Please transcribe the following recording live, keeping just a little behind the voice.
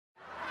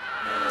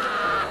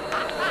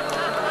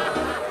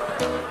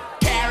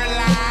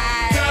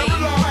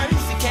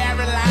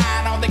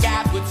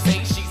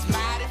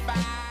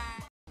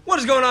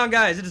is going on,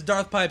 guys? It is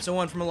Darthpipes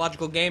and from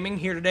Illogical Gaming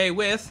here today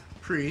with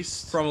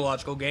Priest from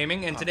Illogical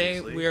Gaming, and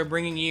obviously. Today we are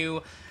bringing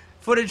you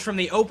footage from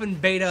the open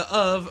beta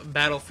of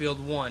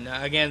Battlefield 1.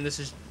 Again, this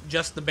is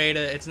just the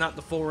beta; it's not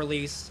the full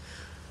release.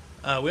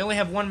 We only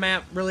have one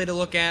map really to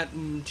look at,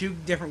 and two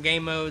different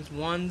game modes.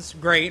 One's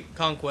great,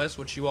 Conquest,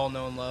 which you all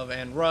know and love,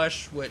 and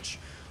Rush, which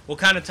we'll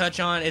kind of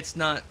touch on. It's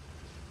not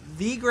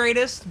the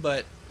greatest,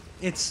 but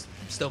it's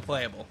still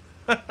playable.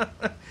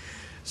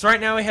 So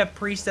right now we have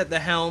Priest at the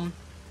helm.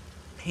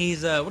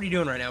 He's, what are you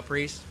doing right now,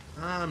 Priest?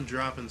 I'm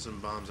dropping some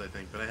bombs, I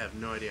think, but I have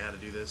no idea how to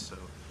do this, so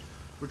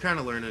we're kind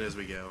of learning as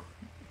we go.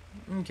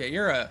 Okay,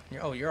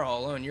 you're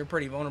all alone. You're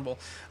pretty vulnerable.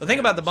 The thing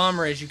about the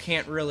bomber is you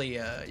can't really,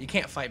 you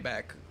can't fight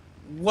back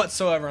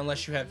whatsoever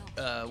unless you have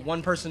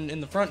one person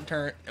in the front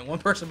turret and one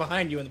person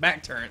behind you in the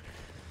back turret.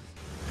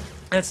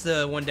 That's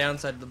the one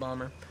downside of the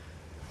bomber.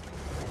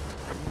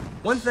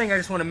 One thing I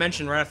just want to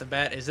mention right off the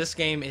bat is this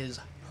game is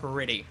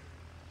pretty.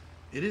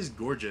 It is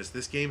gorgeous.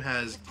 This game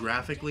has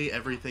graphically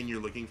everything you're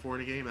looking for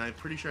in a game, and I'm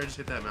pretty sure I just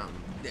hit that mountain.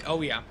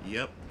 Oh, yeah.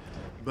 Yep.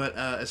 But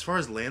as far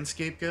as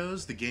landscape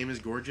goes, the game is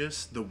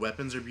gorgeous. The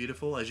weapons are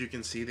beautiful. As you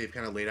can see, they've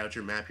kind of laid out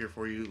your map here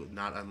for you,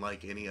 not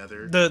unlike any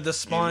other. The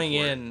spawning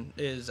in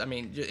is, I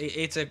mean,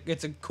 it's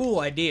a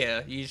cool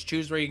idea. You just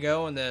choose where you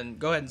go, and then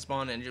go ahead and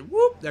spawn in, and just,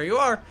 whoop, there you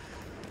are.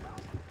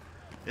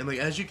 And like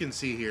as you can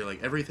see here,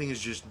 like everything is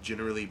just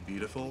generally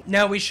beautiful.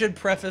 Now we should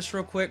preface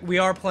real quick, we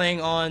are playing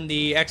on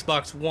the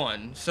Xbox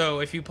One, so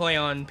if you play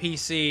on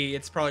PC,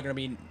 it's probably going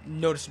to be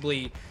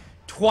noticeably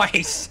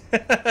twice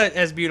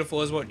as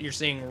beautiful as what you're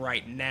seeing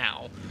right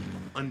now.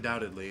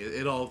 Undoubtedly.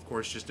 It all, of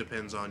course, just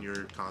depends on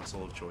your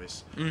console of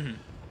choice. Mm-hmm.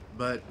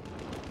 But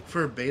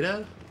for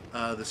beta,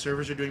 the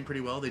servers are doing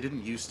pretty well. They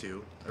didn't used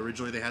to.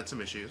 Originally, they had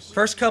some issues.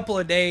 First couple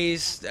of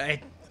days,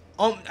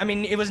 I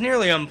mean, it was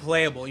nearly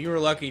unplayable. You were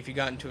lucky if you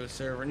got into a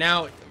server.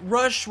 Now,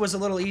 Rush was a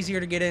little easier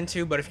to get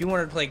into, but if you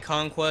wanted to play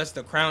Conquest,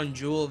 the crown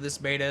jewel of this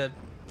beta,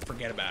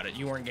 forget about it.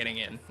 You weren't getting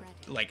in,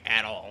 like,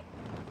 at all.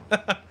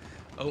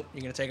 Oh,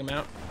 you gonna take him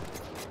out?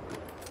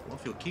 Well,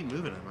 if you'll keep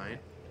moving, I might.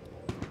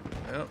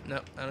 Oh,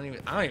 no, I don't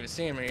even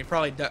see him. He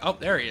probably oh,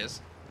 there he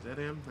is. Is that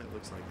him? That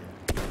looks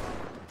like him.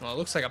 Well, it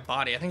looks like a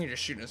body. I think you're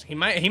just shooting us. He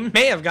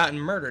may have gotten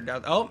murdered.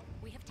 Oh,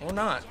 or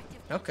not.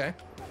 Okay.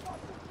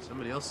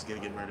 Somebody else is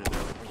gonna get murdered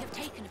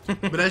though.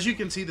 But as you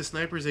can see, the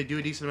snipers, they do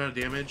a decent amount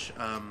of damage.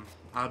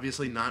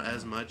 Obviously not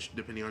as much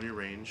depending on your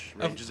range.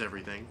 Range is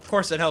everything. Of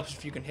course, it helps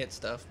if you can hit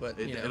stuff, but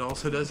you know. It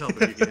also does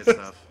help if you can hit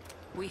stuff.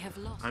 We have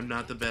lost. I'm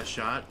not the best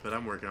shot, but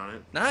I'm working on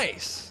it.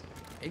 Nice.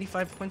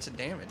 85 points of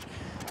damage.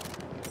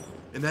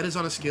 And that is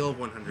on a scale of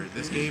 100.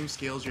 This game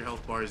scales your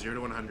health bar 0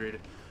 to 100.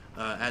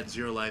 At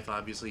 0 life,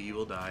 obviously, you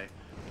will die.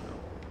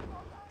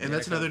 And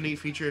that's another neat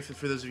feature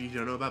for those of you who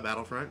don't know about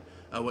Battlefront.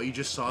 What you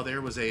just saw there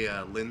was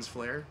a lens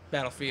flare.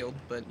 Battlefield,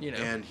 but you know.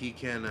 And he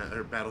can,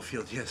 or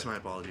Battlefield, yes, my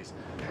apologies.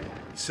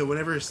 So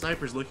whenever a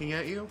sniper's looking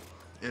at you,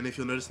 and if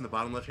you'll notice in the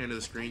bottom left hand of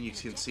the screen, you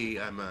can see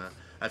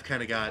I've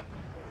kind of got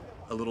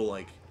a little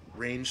like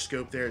range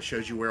scope there. It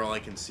shows you where all I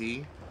can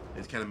see.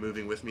 It's kind of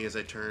moving with me as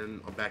I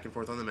turn back and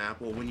forth on the map.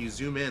 Well, when you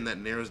zoom in, that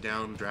narrows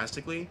down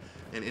drastically,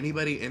 and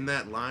anybody in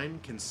that line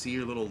can see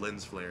your little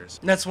lens flares.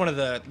 And that's one of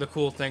the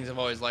cool things I've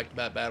always liked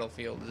about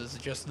Battlefield is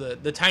just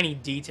the tiny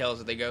details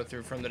that they go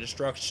through, from the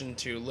destruction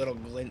to little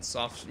glints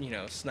off, you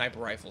know, sniper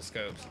rifle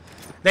scopes.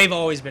 They've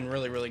always been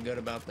really, really good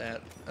about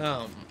that.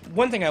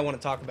 One thing I want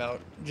to talk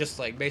about, just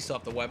like based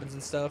off the weapons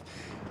and stuff,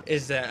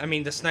 is that, I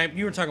mean,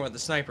 you were talking about the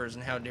snipers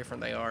and how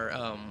different they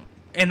are.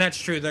 And that's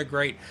true, they're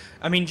great.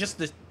 I mean, just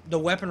the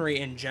weaponry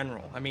in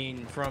general. I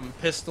mean, from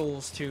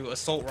pistols to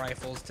assault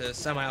rifles to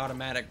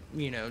semi-automatic,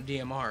 you know,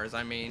 DMRs.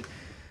 I mean,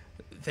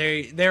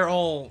 they're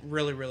all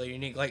really, really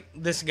unique. Like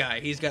this guy,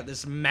 he's got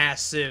this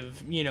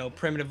massive, you know,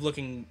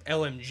 primitive-looking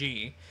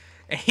LMG,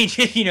 and he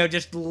just, you know,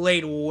 just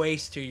laid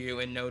waste to you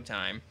in no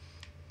time.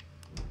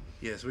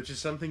 Yes, which is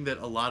something that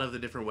a lot of the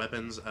different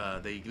weapons,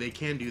 they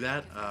can do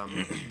that.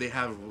 They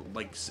have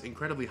like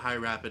incredibly high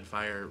rapid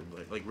fire,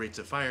 like rates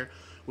of fire,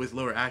 with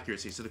lower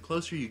accuracy. So the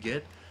closer you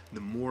get,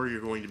 the more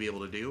you're going to be able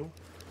to do.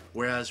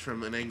 Whereas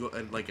from an angle,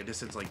 like a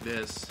distance like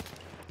this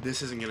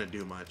isn't going to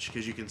do much,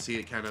 because you can see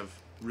it kind of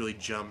really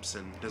jumps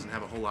and doesn't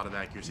have a whole lot of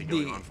accuracy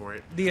going on for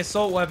it. The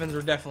assault weapons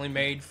are definitely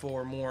made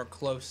for more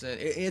close.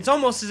 It's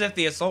almost as if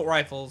the assault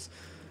rifles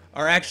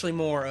are actually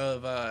more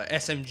of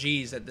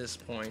SMGs at this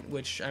point,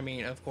 which, I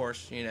mean, of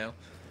course, you know,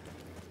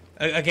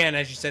 again,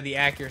 as you said, the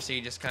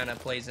accuracy just kind of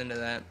plays into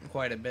that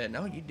quite a bit.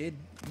 No, you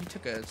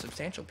took a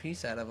substantial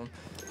piece out of them.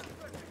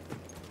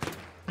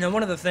 Now,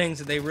 one of the things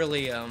that they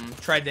really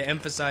tried to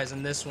emphasize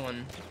in this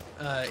one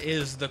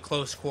is the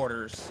close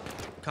quarters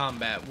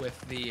combat with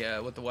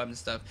the weapon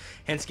stuff,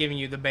 hence giving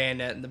you the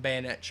bayonet and the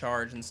bayonet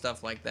charge and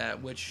stuff like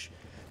that, which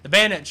the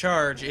bayonet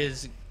charge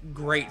is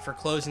great for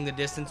closing the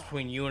distance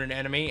between you and an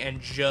enemy and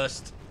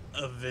just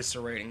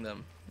eviscerating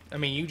them. I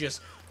mean,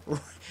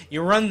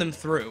 you run them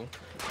through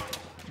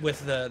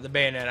with the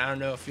bayonet. I don't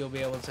know if you'll be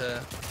able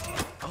to.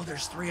 Oh,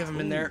 there's 3 of them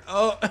in there.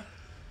 Oh.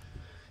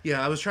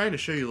 Yeah, I was trying to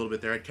show you a little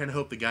bit there. I kind of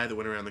hoped the guy that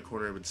went around the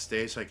corner would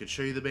stay so I could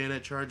show you the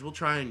bayonet charge. We'll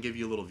try and give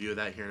you a little view of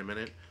that here in a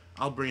minute.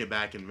 I'll bring it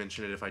back and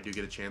mention it if I do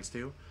get a chance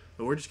to.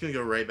 But we're just going to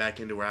go right back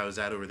into where I was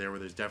at over there, where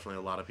there's definitely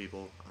a lot of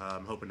people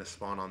hoping to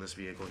spawn on this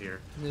vehicle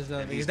here.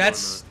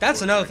 That's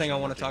another thing I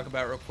want to talk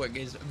about real quick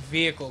is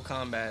vehicle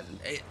combat.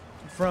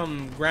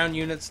 From ground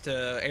units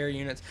to air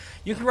units,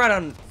 you can ride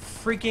on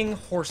freaking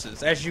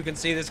horses. As you can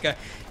see, this guy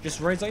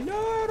just rides like, no,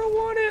 I don't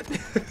want it.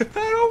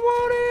 I don't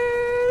want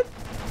it.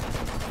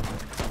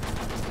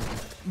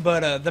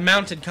 But the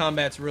mounted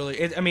combat's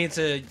really, I mean, it's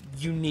a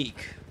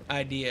unique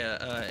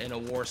idea in a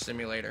war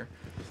simulator,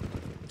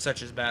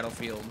 such as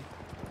Battlefield.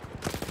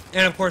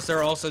 And of course, there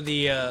are also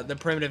the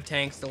primitive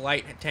tanks, the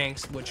light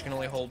tanks, which can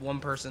only hold one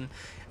person,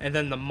 and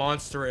then the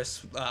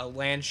monstrous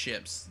land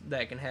ships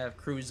that can have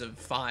crews of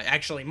 5.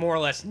 Actually, more or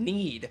less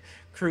need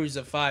crews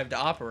of 5 to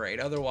operate.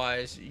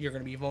 Otherwise, you're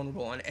going to be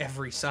vulnerable on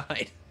every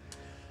side.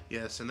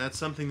 Yes, and that's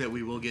something that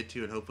we will get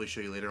to and hopefully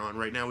show you later on.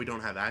 Right now, we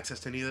don't have access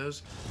to any of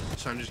those,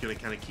 so I'm just going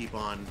to kind of keep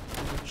on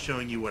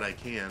showing you what I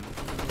can.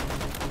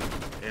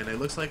 And it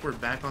looks like we're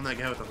back on that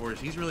guy with the horse.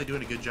 He's really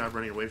doing a good job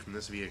running away from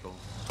this vehicle.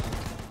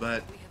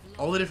 But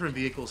all the different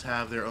vehicles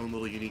have their own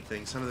little unique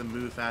things. Some of them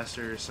move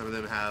faster, some of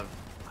them have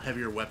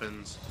heavier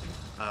weapons.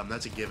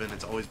 That's a given.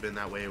 It's always been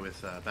that way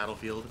with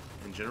Battlefield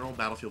in general.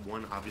 Battlefield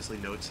 1, obviously,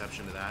 no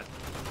exception to that.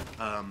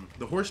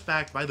 The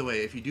horseback, by the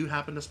way, if you do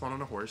happen to spawn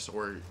on a horse,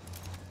 or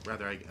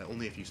rather,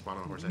 only if you spawn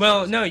on a horse.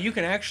 Well, no, you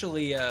can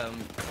actually,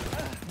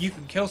 you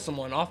can kill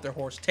someone off their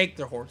horse, take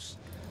their horse,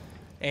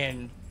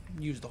 and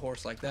use the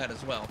horse like that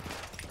as well.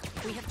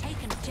 We have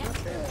taken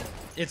objective.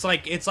 It's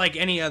like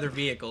any other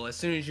vehicle. As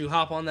soon as you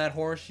hop on that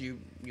horse, you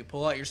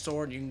pull out your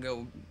sword, and you can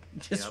go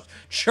just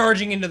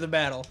charging into the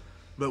battle.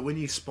 But when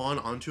you spawn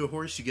onto a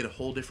horse, you get a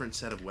whole different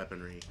set of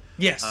weaponry.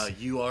 Yes.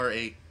 You are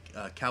a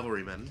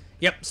cavalryman.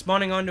 Yep.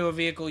 Spawning onto a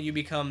vehicle, you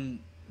become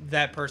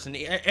that person.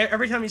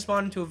 Every time you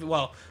spawn into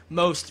well,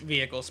 most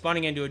vehicles.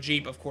 Spawning into a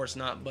Jeep, of course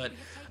not, but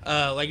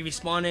like if you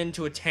spawn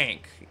into a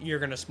tank, you're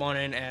gonna spawn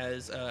in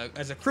as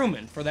a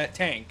crewman for that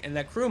tank, and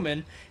that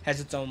crewman has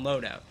its own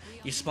loadout.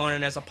 You spawn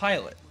in as a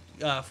pilot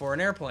for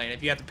an airplane.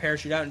 If you have to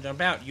parachute out and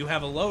jump out, you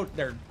have a load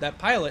there. That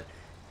pilot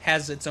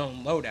has its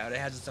own loadout. It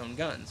has its own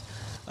guns.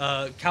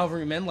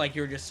 Cavalrymen, like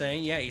you were just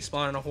saying, yeah, you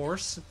spawn on a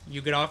horse,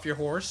 you get off your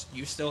horse,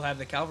 you still have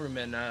the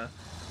cavalryman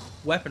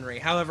weaponry.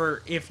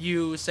 However, if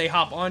you say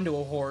hop onto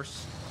a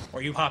horse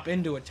or you hop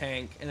into a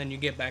tank and then you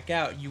get back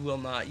out, you will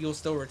not. You'll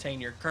still retain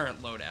your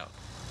current loadout.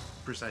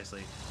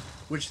 Precisely.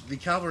 Which the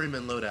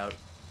cavalryman loadout,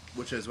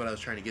 which is what I was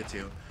trying to get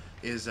to,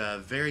 is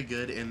very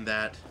good in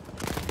that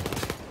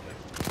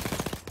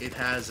it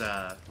has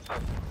a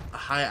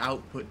high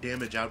output,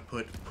 damage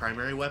output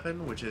primary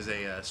weapon, which is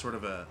a sort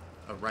of a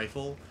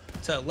rifle.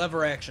 It's a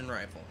lever action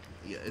rifle.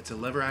 Yeah, it's a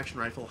lever action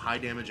rifle, high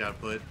damage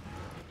output.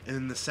 And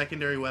then the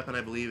secondary weapon,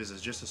 I believe, is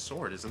just a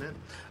sword, isn't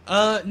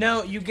it?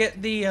 No, you get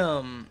the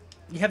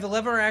you have the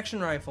lever action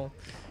rifle,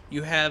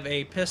 you have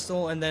a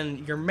pistol, and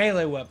then your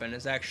melee weapon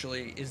is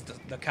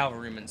the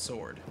cavalryman's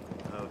sword.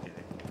 Okay.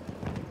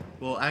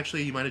 Well,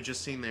 actually, you might have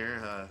just seen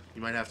there,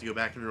 you might have to go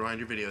back and rewind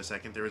your video a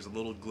second. There was a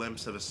little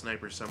glimpse of a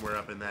sniper somewhere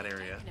up in that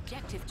area.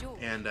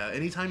 And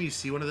anytime you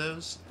see one of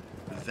those,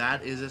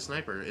 that is a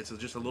sniper. It's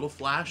just a little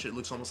flash. It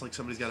looks almost like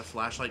somebody's got a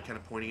flashlight kind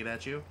of pointing it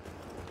at you.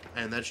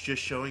 And that's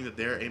just showing that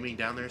they're aiming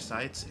down their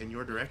sights in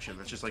your direction.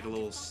 That's just like a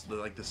little,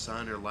 like the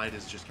sun or light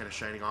is just kind of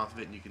shining off of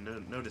it, and you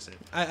can notice it.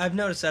 I've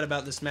noticed that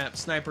about this map.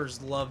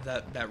 Snipers love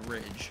that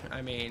ridge.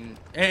 I mean,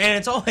 and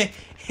it's always,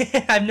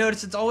 I've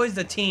noticed it's always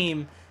the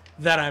team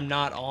that I'm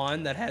not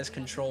on that has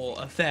control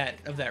of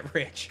that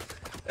ridge.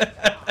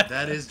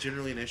 That is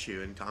generally an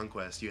issue in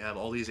Conquest. You have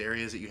all these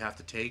areas that you have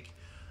to take.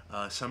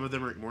 Some of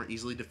them are more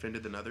easily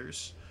defended than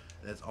others.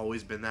 That's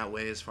always been that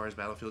way as far as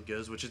Battlefield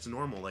goes, which it's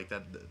normal. Like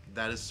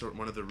that is sort of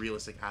one of the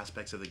realistic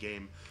aspects of the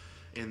game,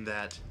 in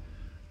that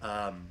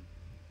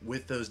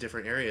with those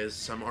different areas,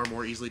 some are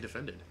more easily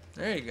defended.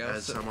 There you go.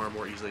 As some are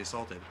more easily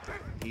assaulted.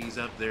 He's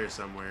up there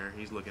somewhere.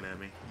 He's looking at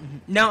me.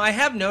 Now, I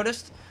have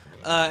noticed,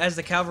 as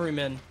the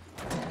cavalryman,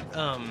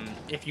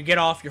 if you get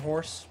off your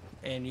horse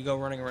and you go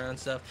running around and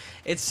stuff,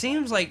 it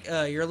seems like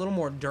you're a little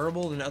more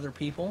durable than other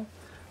people.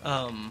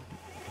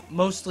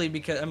 Mostly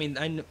because, I mean,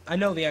 I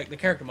know the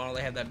character model,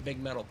 they have that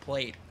big metal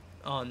plate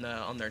on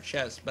their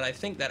chest, but I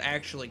think that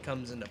actually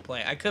comes into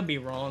play. I could be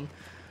wrong.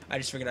 I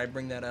just figured I'd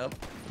bring that up,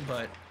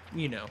 but,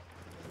 you know.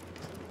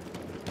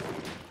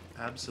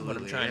 Absolutely.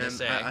 What I'm trying to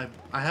say.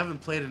 I haven't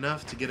played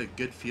enough to get a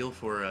good feel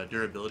for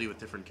durability with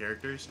different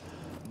characters,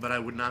 but I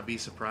would not be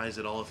surprised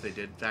at all if they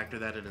did factor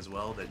that in as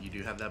well, that you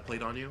do have that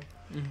plate on you,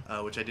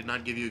 which I did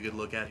not give you a good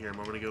look at here a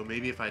moment ago.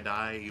 Maybe if I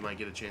die, you might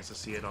get a chance to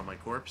see it on my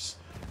corpse.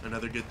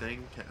 Another good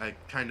thing,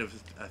 kind of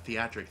a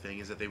theatric thing,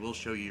 is that they will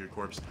show you your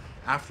corpse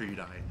after you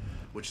die,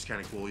 which is kind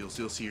of cool. You'll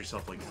see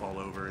yourself like fall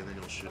over, and then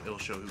it'll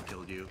show who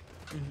killed you.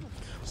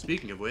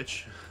 Speaking of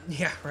which,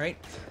 yeah, right.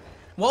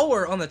 While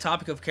we're on the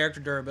topic of character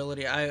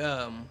durability,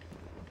 I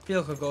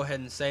feel like I'll go ahead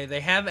and say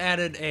they have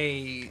added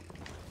a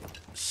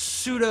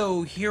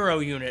pseudo hero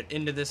unit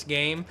into this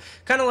game,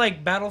 kind of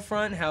like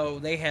Battlefront, how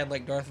they had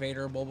like Darth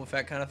Vader, Boba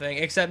Fett kind of thing.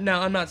 Except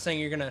now, I'm not saying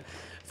you're gonna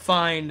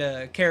find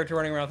a character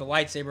running around with a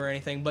lightsaber or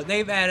anything, but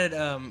they've added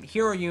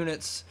hero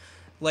units.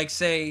 Like,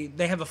 say,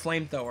 they have a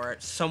flamethrower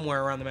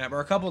somewhere around the map, or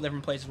a couple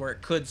different places where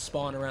it could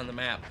spawn around the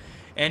map.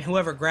 And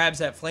whoever grabs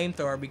that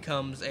flamethrower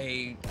becomes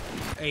a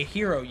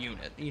hero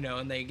unit, you know,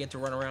 and they get to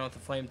run around with the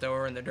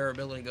flamethrower, and their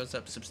durability goes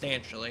up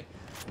substantially,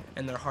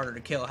 and they're harder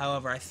to kill.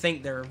 However, I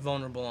think they're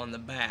vulnerable on the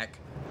back,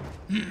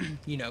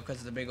 you know, because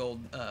of the big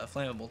old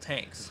flammable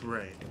tanks.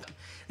 Right.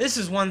 This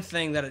is one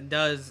thing that it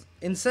does.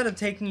 Instead of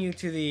taking you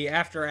to the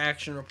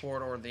after-action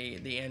report or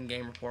the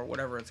end-game report,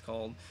 whatever it's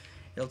called,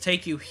 it'll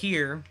take you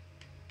here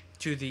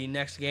to the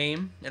next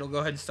game. It'll go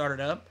ahead and start it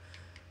up.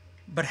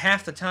 But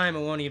half the time it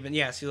won't even...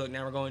 Yeah, see, look,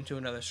 now we're going to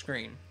another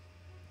screen.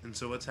 And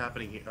so what's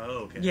happening here?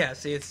 Oh, okay. Yeah,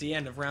 see, it's the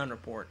end of round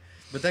report.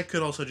 But that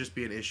could also just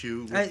be an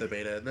issue with the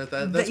beta. And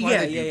that's why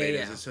they do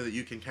betas, is so that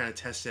you can kind of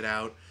test it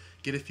out,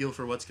 get a feel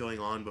for what's going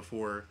on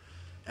before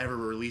ever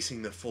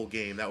releasing the full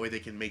game. That way they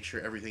can make sure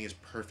everything is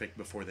perfect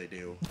before they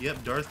do. Yep,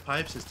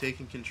 Darthpipes is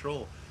taking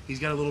control. He's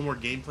got a little more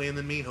gameplay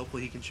than me.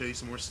 Hopefully he can show you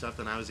some more stuff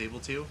than I was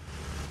able to.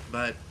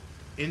 But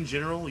in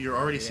general, you're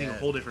already seeing a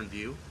whole different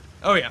view.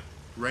 Oh, yeah.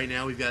 Right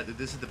now, we've got...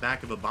 This is the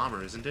back of a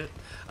bomber, isn't it?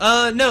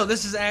 No,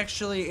 this is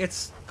actually...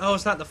 It's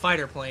not the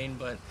fighter plane,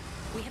 but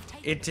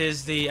it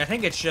is the... I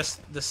think it's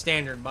just the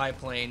standard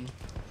biplane.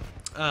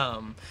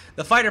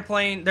 The fighter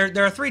plane...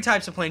 There are 3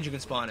 types of planes you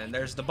can spawn in.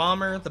 There's the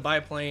bomber, the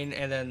biplane,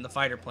 and then the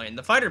fighter plane.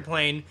 The fighter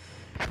plane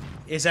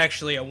is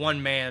actually a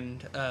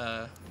one-manned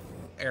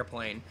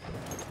airplane.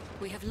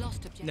 We have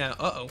lost objective.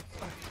 Now,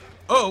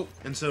 Oh!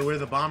 And so where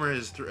the bomber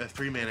is a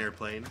 3-man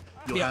airplane,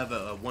 you'll have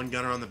a one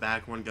gunner on the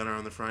back, one gunner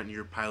on the front, and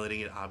you're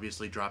piloting it,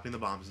 obviously dropping the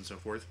bombs and so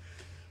forth.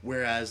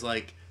 Whereas,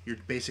 like, your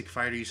basic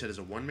fighter, you said, is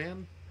a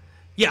 1-man?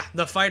 Yeah,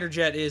 the fighter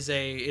jet is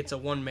a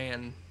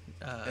one-man...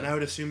 and I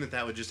would assume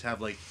that would just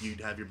have, like,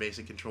 you'd have your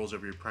basic controls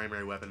over your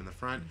primary weapon in the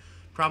front.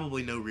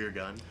 Probably no rear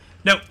gun.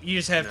 Nope, you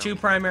just have two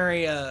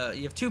primary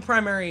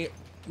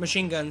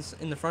machine guns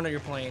in the front of your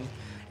plane.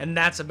 And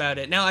that's about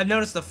it. Now, I've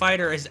noticed the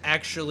fighter is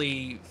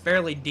actually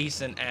fairly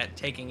decent at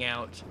taking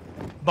out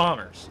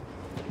bombers.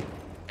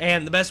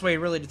 And the best way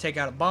really to take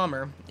out a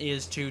bomber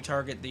is to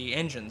target the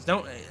engines.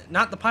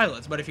 Not the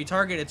pilots, but if you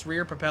target its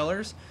rear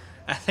propellers,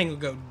 that thing will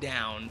go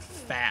down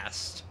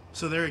fast.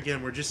 So there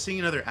again, we're just seeing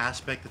another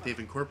aspect that they've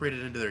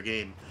incorporated into their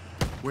game,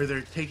 where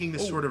they're taking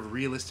this sort of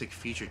realistic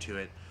feature to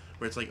it,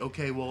 where it's like,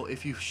 okay, well,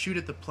 if you shoot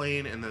at the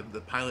plane and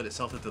the pilot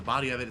itself at the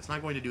body of it, it's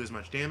not going to do as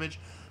much damage,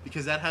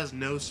 because that has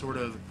no sort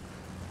of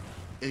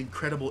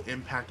incredible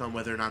impact on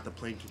whether or not the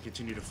plane can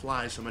continue to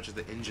fly so much as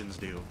the engines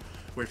do.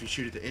 Where if you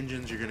shoot at the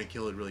engines, you're going to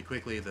kill it really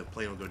quickly, the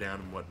plane will go down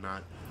and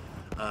whatnot.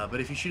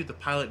 But if you shoot at the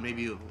pilot,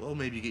 maybe you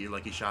get your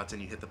lucky shots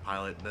and you hit the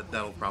pilot,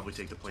 that'll probably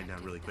take the plane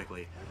down really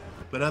quickly.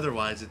 But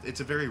otherwise, it's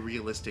a very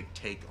realistic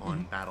take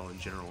on battle in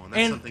general, and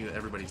that's something that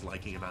everybody's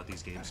liking about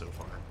these games so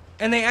far.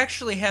 And they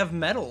actually have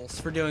medals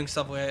for doing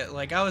stuff like that.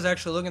 Like, I was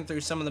actually looking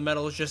through some of the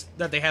medals just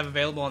that they have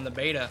available on the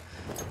beta,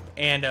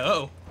 and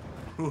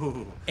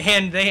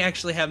and they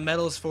actually have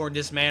medals for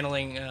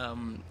dismantling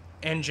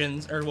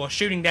engines, or well,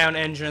 shooting down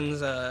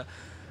engines,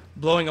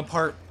 blowing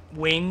apart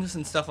wings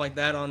and stuff like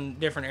that on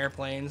different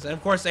airplanes. And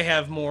of course they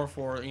have more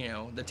for, you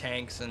know, the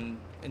tanks and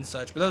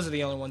such, but those are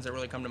the only ones that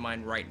really come to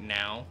mind right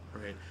now.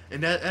 Right.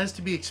 And as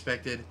to be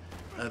expected,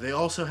 they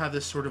also have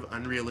this sort of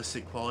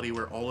unrealistic quality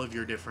where all of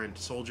your different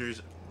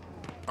soldiers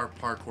are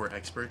parkour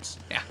experts.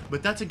 Yeah.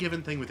 But that's a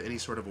given thing with any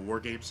sort of a war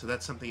game, so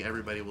that's something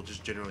everybody will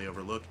just generally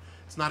overlook.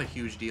 It's not a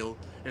huge deal,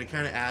 and it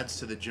kind of adds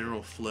to the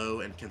general flow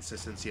and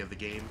consistency of the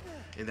game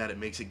in that it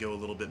makes it go a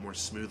little bit more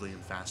smoothly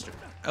and faster.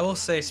 I will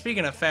say,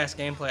 speaking of fast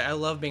gameplay, I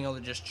love being able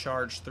to just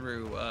charge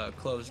through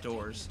closed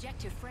doors.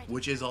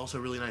 Which is also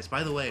really nice.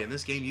 By the way, in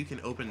this game you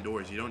can open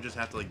doors. You don't just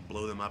have to like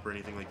blow them up or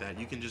anything like that.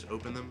 You can just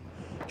open them,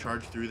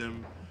 charge through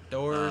them.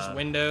 Doors,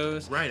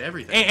 windows. Right,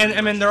 everything. And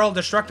I mean, they're all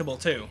destructible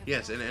too.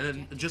 Yes,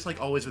 and just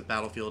like always with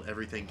Battlefield,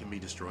 everything can be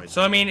destroyed.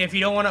 So I mean, if you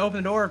don't want to open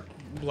the door,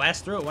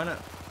 blast through it, why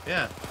not?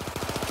 Yeah.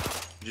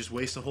 Just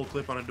waste a whole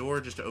clip on a door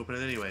just to open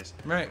it anyways.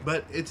 Right.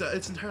 But it's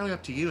entirely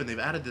up to you, and they've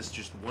added this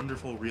just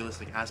wonderful,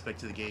 realistic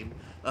aspect to the game.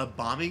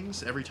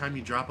 Bombings, every time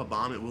you drop a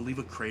bomb, it will leave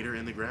a crater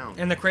in the ground.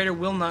 And the crater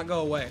will not go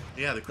away.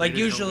 Yeah, the crater like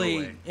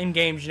usually in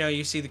games, you know,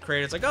 you see the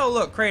crater, it's like, oh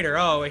look, crater,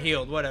 oh it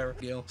healed, whatever.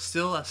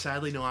 Still,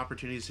 sadly, no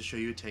opportunities to show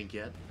you a tank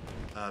yet.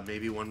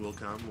 Maybe one will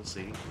come, we'll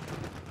see.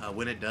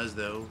 When it does,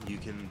 though, you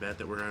can bet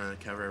that we're going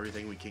to cover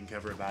everything we can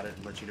cover about it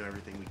and let you know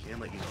everything we can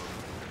let you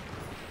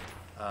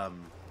know.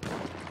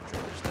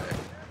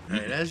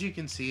 Right, as you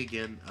can see,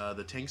 again,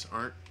 the tanks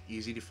aren't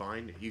easy to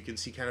find. You can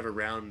see kind of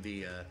around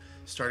the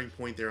starting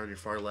point there on your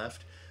far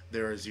left,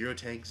 there are 0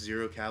 tanks,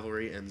 0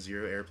 cavalry, and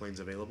 0 airplanes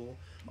available.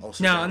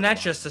 Also no, and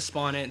that's just to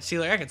spawn in. See,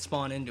 like, I could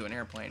spawn into an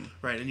airplane.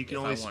 Right, and you can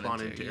always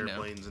spawn into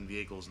airplanes and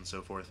vehicles and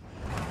so forth.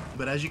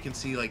 But as you can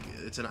see, like,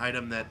 it's an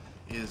item that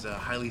is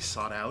highly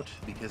sought out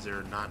because there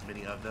are not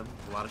many of them.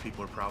 A lot of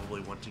people are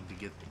probably wanting to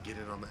get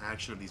in on the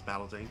action of these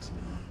battle tanks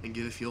and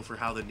get a feel for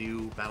how the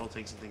new battle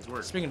tanks and things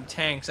work. Speaking of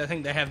tanks, I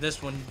think they have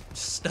this one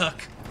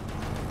stuck.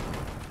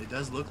 It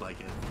does look like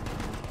it.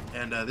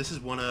 And this is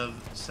one of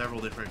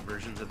several different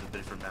versions of the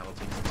different battle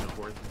tanks and so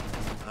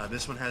forth.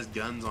 This one has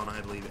guns on,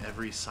 I believe,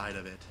 every side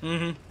of it.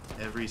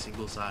 Mm-hmm. Every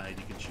single side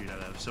you can shoot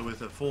out of. So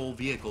with a full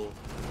vehicle,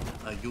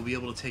 you'll be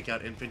able to take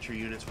out infantry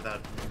units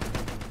without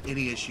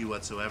any issue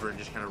whatsoever and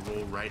just kind of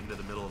roll right into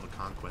the middle of a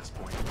conquest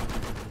point,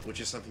 which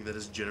is something that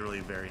is generally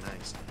very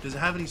nice. Does it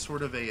have any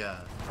sort of a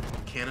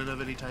cannon of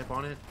any type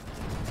on it?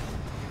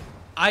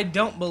 I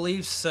don't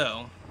believe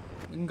so.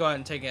 We can go ahead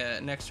and take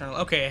an external.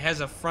 Okay, it has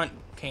a front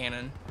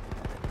cannon.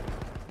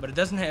 But it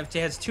doesn't have.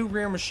 It has 2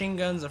 rear machine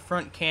guns, a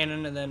front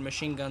cannon, and then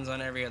machine guns on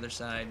every other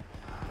side.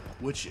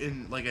 Which,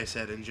 like I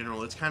said, in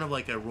general, it's kind of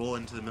like a roll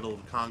into the middle of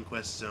a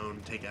conquest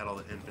zone, take out all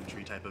the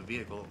infantry type of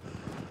vehicle,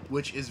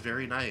 which is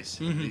very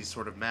nice in these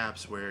sort of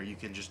maps where you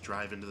can just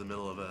drive into the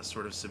middle of a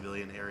sort of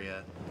civilian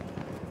area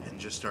and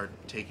just start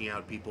taking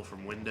out people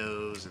from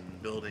windows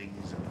and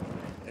buildings and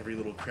every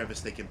little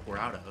crevice they can pour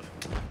out of.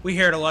 We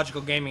here at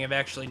Illogical Gaming have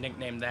actually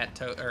nicknamed that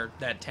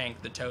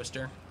tank the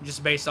Toaster,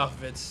 just based off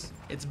of its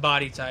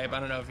body type. I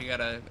don't know if you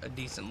got a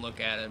decent look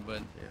at it, but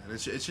yeah, and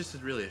it's just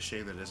really a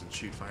shame that it doesn't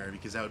shoot fire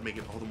because that would make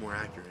it all the more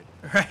accurate.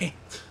 right.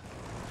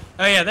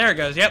 Oh yeah, there it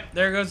goes. Yep,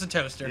 there goes the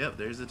Toaster. Yep,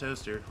 there's the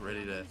toaster,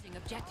 ready to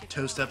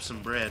toast up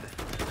some bread,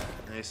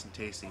 nice and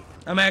tasty.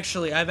 I've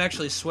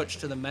actually switched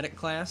to the medic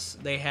class.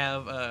 They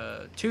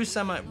have 2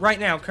 right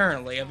now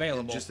currently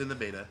available. Just in the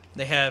beta.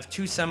 They have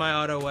 2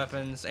 semi-auto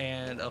weapons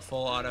and a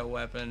full auto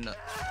weapon.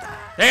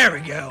 There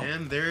we go.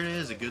 And there it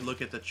is, a good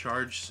look at the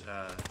charge,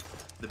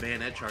 the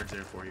bayonet charge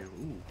there for you.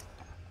 Ooh.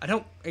 I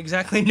don't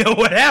exactly know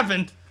what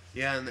happened.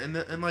 Yeah,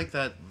 and like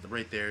that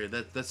right there,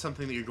 that's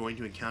something that you're going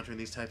to encounter in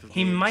these type of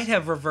He games. might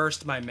have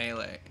reversed my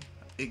melee.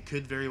 It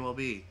could very well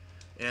be.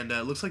 And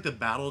it looks like the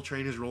battle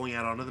train is rolling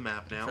out onto the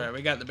map now. Right,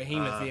 we got the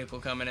behemoth vehicle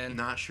coming in.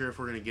 Not sure if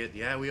we're going to get...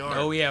 Yeah, we are.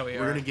 Oh, yeah, we are.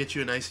 We're going to get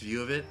you a nice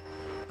view of it.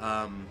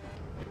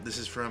 This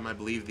is from, I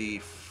believe, the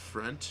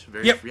front.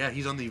 Yep. Yeah,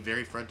 he's on the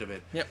very front of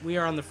it. Yep, we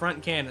are on the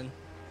front cannon.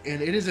 And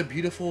it is a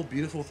beautiful,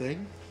 beautiful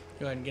thing.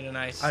 Go ahead and get a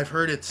nice I've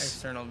heard it's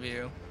external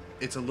view.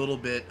 It's a little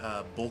bit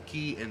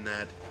bulky in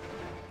that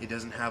it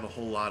doesn't have a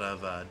whole lot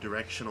of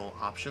directional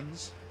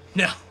options.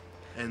 No.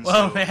 And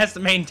well, so, it has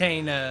to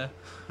maintain a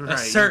right,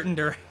 certain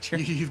direction.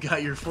 You've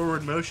got your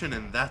forward motion,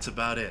 and that's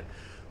about it.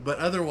 But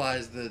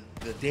otherwise, the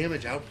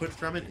damage output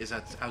from it is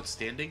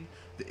outstanding.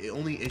 The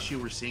only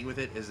issue we're seeing with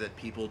it is that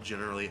people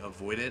generally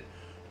avoid it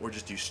or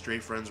just do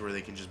strafe runs where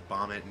they can just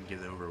bomb it and get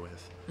it over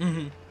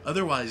with.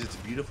 Otherwise, it's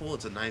beautiful.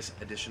 It's a nice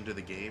addition to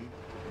the game.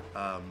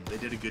 They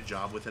did a good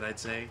job with it, I'd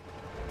say,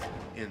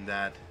 in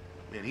that...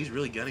 Man, he's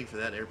really gunning for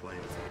that airplane.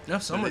 No,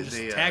 someone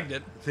just tagged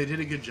it. They did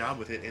a good job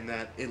with it in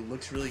that it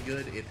looks really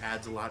good. It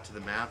adds a lot to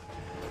the map.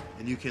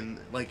 And you can,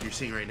 like you're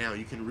seeing right now,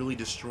 you can really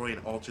destroy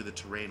and alter the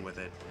terrain with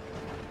it.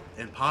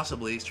 And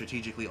possibly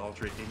strategically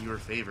alter it in your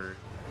favor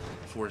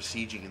for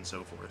sieging and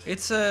so forth.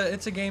 It's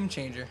a game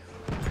changer.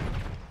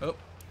 Oh,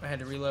 I had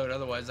to reload,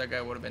 otherwise that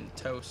guy would have been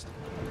toast.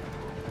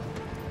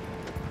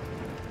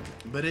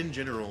 But in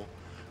general,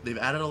 they've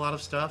added a lot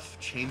of stuff,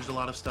 changed a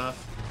lot of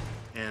stuff,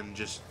 and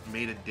just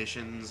made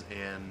additions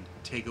and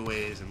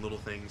takeaways and little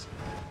things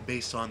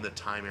based on the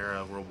time era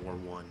of World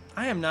War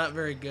I. I am not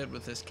very good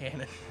with this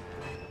cannon.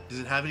 Does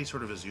it have any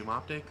sort of a zoom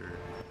optic? Or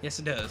Yes,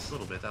 it does. a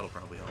little bit, that'll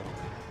probably help.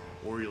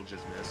 Or you'll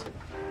just miss.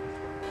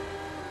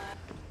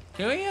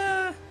 Can we,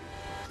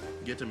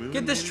 Get to moving?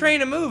 get this maybe?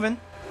 train a-moving?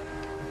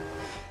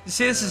 You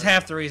see, this is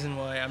half the reason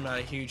why I'm not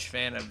a huge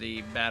fan of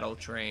the battle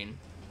train.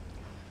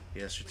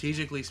 Yeah,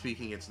 strategically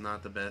speaking, it's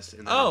not the best.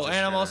 In Oh,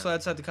 and I'm also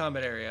outside the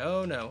combat area.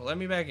 Oh no, let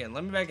me back in.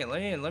 Let me back in.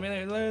 Let me in. Let me.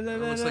 It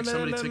looks like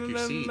somebody took your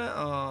seat.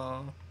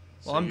 Oh,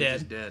 So well, I'm you're dead.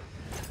 just dead.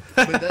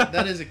 But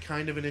that is a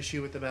kind of an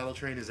issue with the battle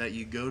train, is that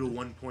you go to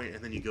one point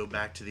and then you go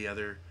back to the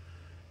other,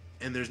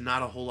 and there's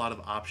not a whole lot of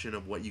option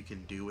of what you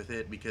can do with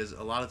it, because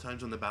a lot of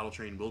times when the battle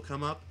train will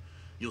come up,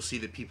 you'll see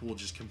that people will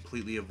just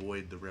completely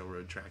avoid the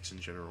railroad tracks in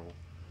general.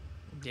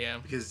 Yeah.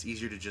 Because it's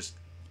easier to just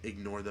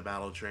ignore the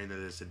battle train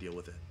than it is to deal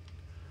with it.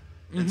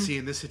 And see,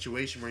 in this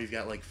situation where you've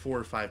got like 4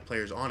 or 5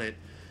 players on it,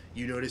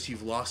 you notice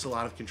you've lost a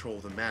lot of control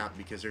of the map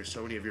because there's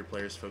so many of your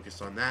players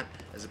focused on that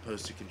as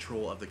opposed to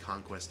control of the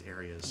conquest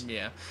areas.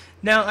 Yeah.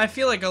 Now, I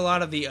feel like a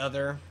lot of the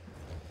other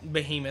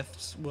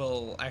behemoths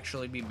will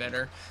actually be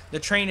better. The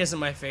train isn't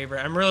my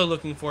favorite. I'm really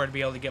looking forward to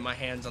be able to get my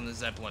hands on the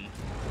Zeppelin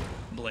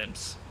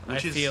blimps. I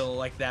feel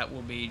like that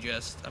will be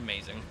just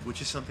amazing.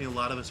 Which is something a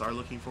lot of us are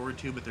looking forward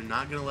to, but they're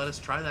not going to let us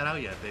try that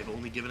out yet. They've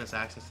only given us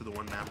access to the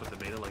one map with the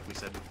beta, like we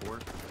said before.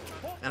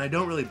 And I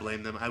don't really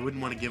blame them. I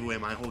wouldn't want to give away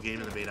my whole game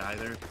in the beta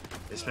either,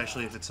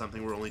 especially if it's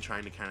something we're only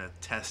trying to kind of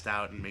test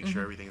out and make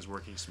sure everything is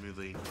working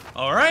smoothly.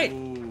 All right.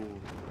 Ooh,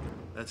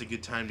 that's a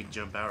good time to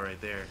jump out right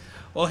there.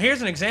 Well,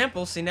 here's an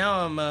example. See,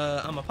 now I'm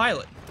a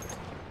pilot.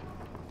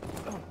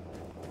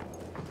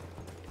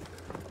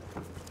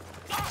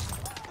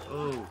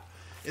 Oh,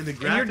 and the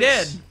graphics. And you're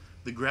dead.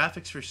 The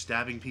graphics for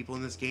stabbing people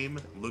in this game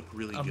look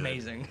really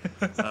Amazing.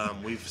 good.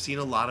 We've seen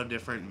a lot of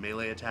different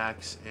melee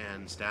attacks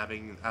and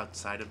stabbing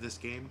outside of this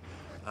game.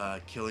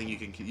 Killing, you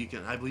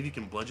can I believe you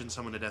can bludgeon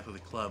someone to death with a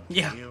club.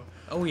 Yeah. Can you?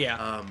 Oh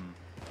yeah.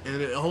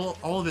 And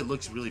all of it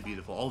looks really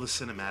beautiful. All the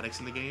cinematics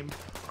in the game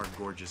are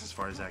gorgeous as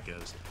far as that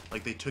goes.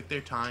 Like, they took their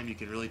time. You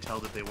can really tell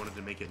that they wanted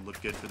to make it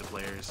look good for the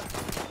players.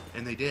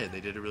 And they did. They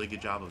did a really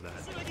good job of that.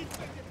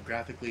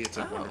 Graphically, it's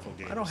a wonderful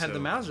game. I don't have So, the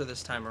Mauser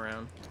this time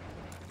around.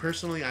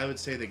 personally, I would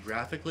say that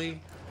graphically,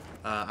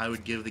 I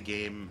would give the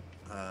game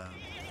a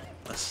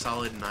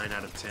solid 9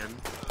 out of 10.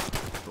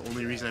 The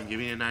only reason I'm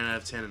giving it a 9 out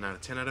of 10 and not a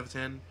 10 out of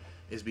 10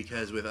 is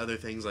because with other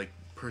things like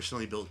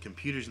personally built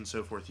computers and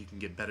so forth, you can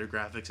get better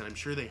graphics, and I'm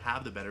sure they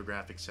have the better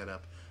graphics set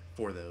up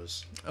for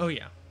those. Oh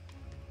yeah.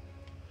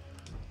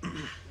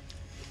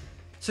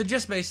 So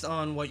just based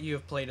on what you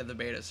have played of the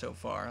beta so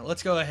far,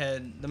 let's go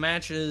ahead. The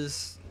match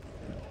is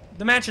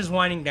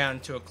winding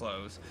down to a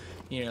close.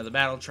 You know, the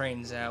battle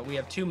train's out. We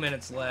have 2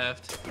 minutes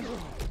left,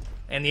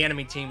 and the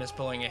enemy team is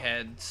pulling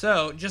ahead.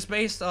 So just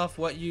based off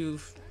what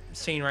you've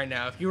seen right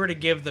now, if you were to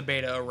give the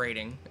beta a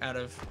rating out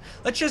of,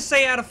 let's just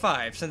say out of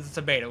 5, since it's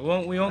a beta,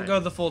 we won't go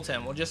the full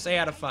 10. We'll just say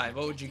out of 5.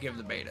 What would you give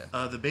the beta?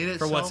 The beta for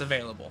itself, what's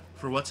available.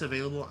 For what's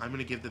available, I'm going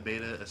to give the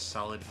beta a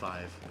solid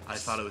 5. I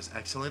thought it was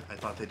excellent. I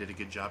thought they did a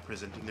good job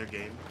presenting their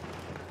game.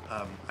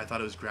 I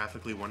thought it was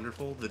graphically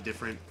wonderful. The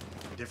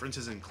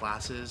differences in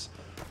classes,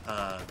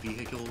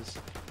 vehicles,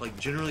 like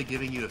generally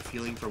giving you a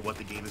feeling for what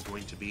the game is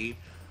going to be.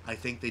 I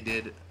think they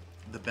did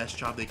the best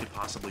job they could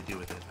possibly do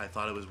with it. I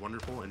thought it was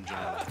wonderful and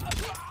general.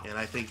 And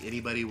I think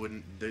anybody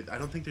wouldn't... I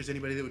don't think there's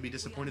anybody that would be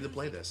disappointed to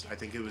play this. I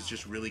think it was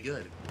just really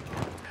good.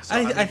 So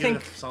I think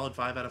it a solid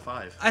 5 out of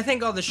 5. I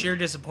think all the sheer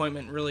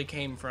disappointment really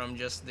came from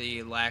just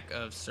the lack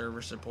of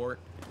server support.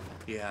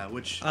 Yeah,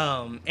 which...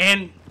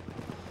 And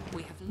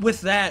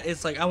with that,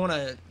 it's like I want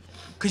to...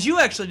 Because you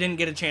actually didn't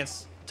get a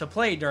chance to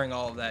play during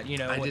all of that, you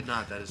know. I did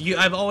not, that is you.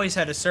 true. I've always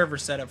had a server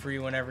set up for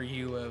you whenever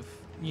you have,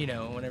 you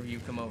know, whenever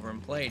you've come over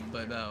and played,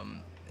 but...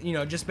 you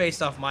know, just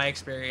based off my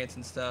experience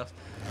and stuff,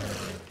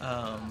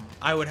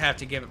 I would have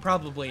to give it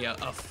probably a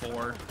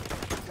 4.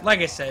 Like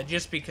I said,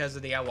 just because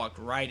of I walked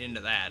right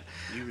into that.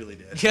 You really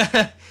did.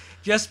 Yeah,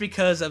 just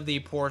because of the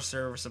poor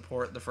server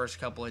support the first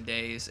couple of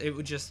days. It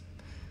would just...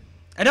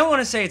 I don't want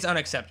to say it's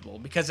unacceptable,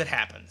 because it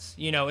happens.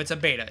 You know, it's a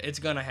beta. It's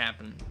going to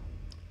happen.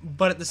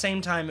 But at the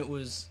same time, it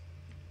was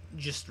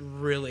just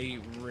really,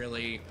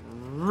 really,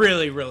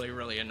 really, really,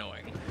 really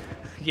annoying.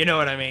 You know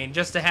what I mean?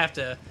 Just to have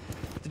to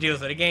deal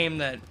with it. A game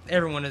that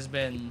everyone has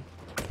been,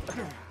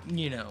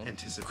 you know...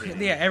 Anticipating.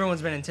 Yeah,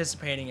 everyone's been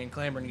anticipating and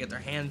clamoring to get their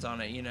hands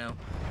on it, you know?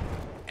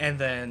 And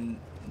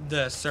then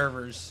the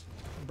servers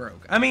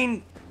broke. I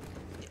mean,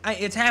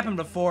 it's happened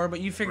before, but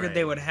you figured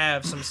they would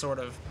have some sort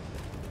of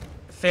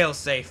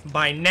fail-safe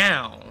by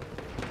now.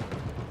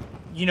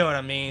 You know what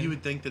I mean? You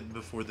would think that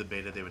before the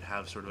beta they would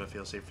have sort of a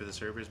failsafe for the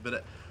servers,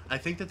 but I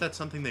think that that's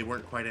something they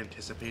weren't quite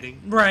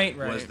anticipating. Right.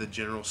 Was the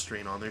general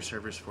strain on their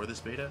servers for this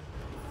beta.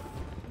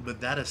 But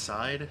that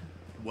aside,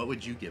 what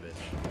would you give it?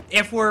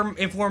 If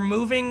we're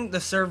moving the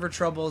server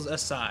troubles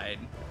aside,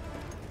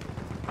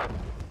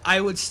 I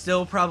would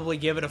still probably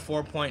give it a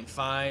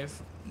 4.5,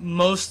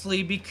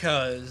 mostly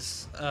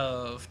because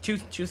of two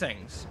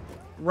things.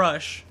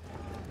 Rush.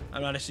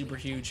 I'm not a super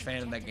huge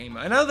fan of that game.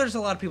 I know there's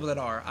a lot of people that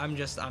are. I'm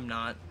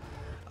not.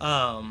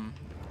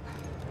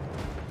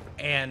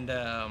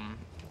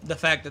 The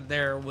fact that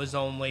there was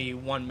only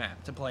one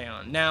map to play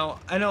on. Now,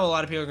 I know a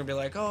lot of people are going to be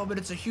like, oh, but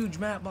it's a huge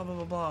map, blah, blah,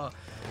 blah, blah.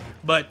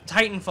 But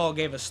Titanfall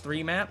gave us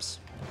 3 maps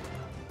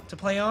to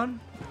play on.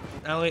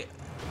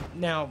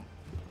 Now,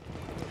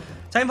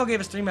 Titanfall gave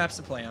us 3 maps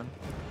to play on.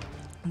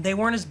 They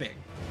weren't as big,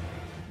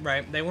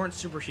 right? They weren't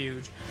super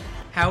huge.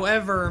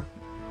 However,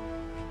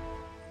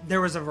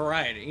 there was a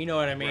variety, you know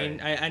what I mean?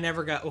 Right. I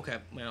never got,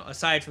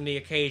 aside from the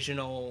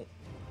occasional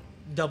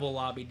double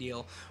lobby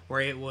deal where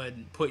it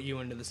would put you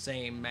into the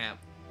same map,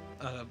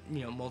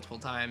 multiple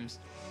times.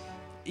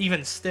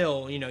 Even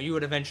still, you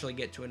would eventually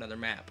get to another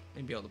map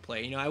and be able to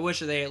play. I wish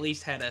they at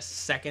least had a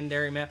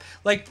secondary map.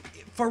 Like,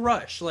 for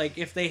Rush, like,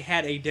 if they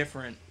had a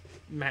different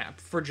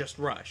map for just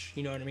Rush,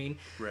 you know what I mean?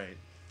 Right.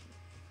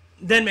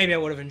 Then maybe I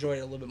would have enjoyed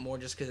it a little bit more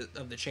just because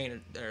of the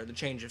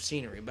change of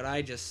scenery. But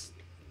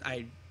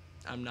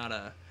I'm not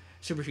a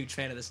super huge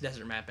fan of this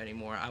desert map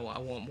anymore. I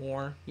want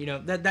more.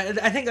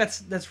 I think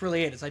that's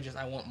really it.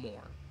 I want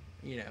more.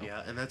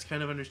 Yeah, and that's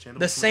kind of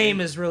understandable. The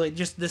same is really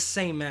just the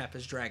same map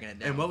is dragging it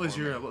down. And what was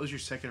your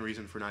second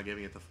reason for not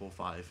giving it the full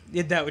 5?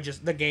 That was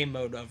just the game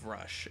mode of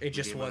Rush. It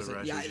just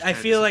wasn't. Yeah, I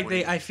feel like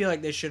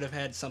they should have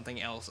had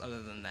something else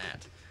other than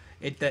that.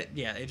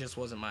 It just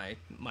wasn't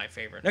my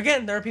favorite.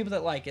 Again, there are people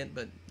that like it,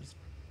 but it's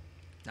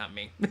not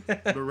me.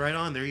 But right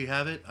on, there you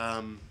have it.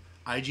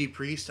 IG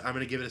Priest, I'm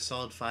gonna give it a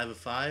solid 5 of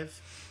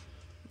 5.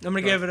 I'm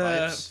gonna give it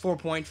a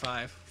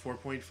 4.5.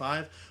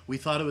 4.5. We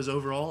thought it was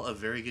overall a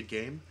very good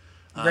game.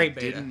 Great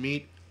beta. Didn't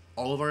meet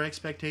all of our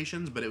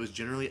expectations, but it was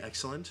generally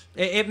excellent.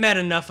 It met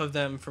enough of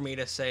them for me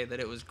to say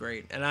that it was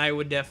great, and I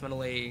would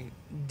definitely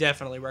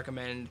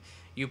recommend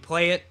you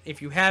play it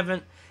if you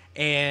haven't,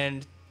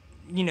 and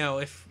you know,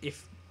 if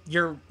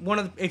you're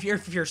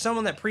if you're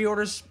someone that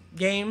pre-orders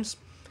games,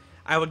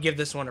 I would give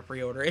this one a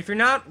pre-order. If you're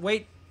not,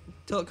 wait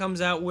till it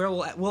comes out.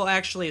 We'll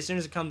actually, as soon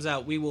as it comes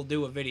out, we will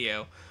do a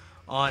video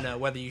on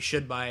whether you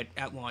should buy it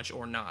at launch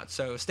or not.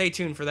 So stay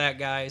tuned for that,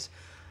 guys.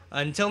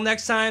 Until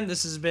next time,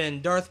 this has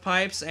been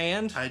Darthpipes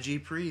and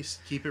IG Priest.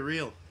 Keep it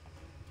real.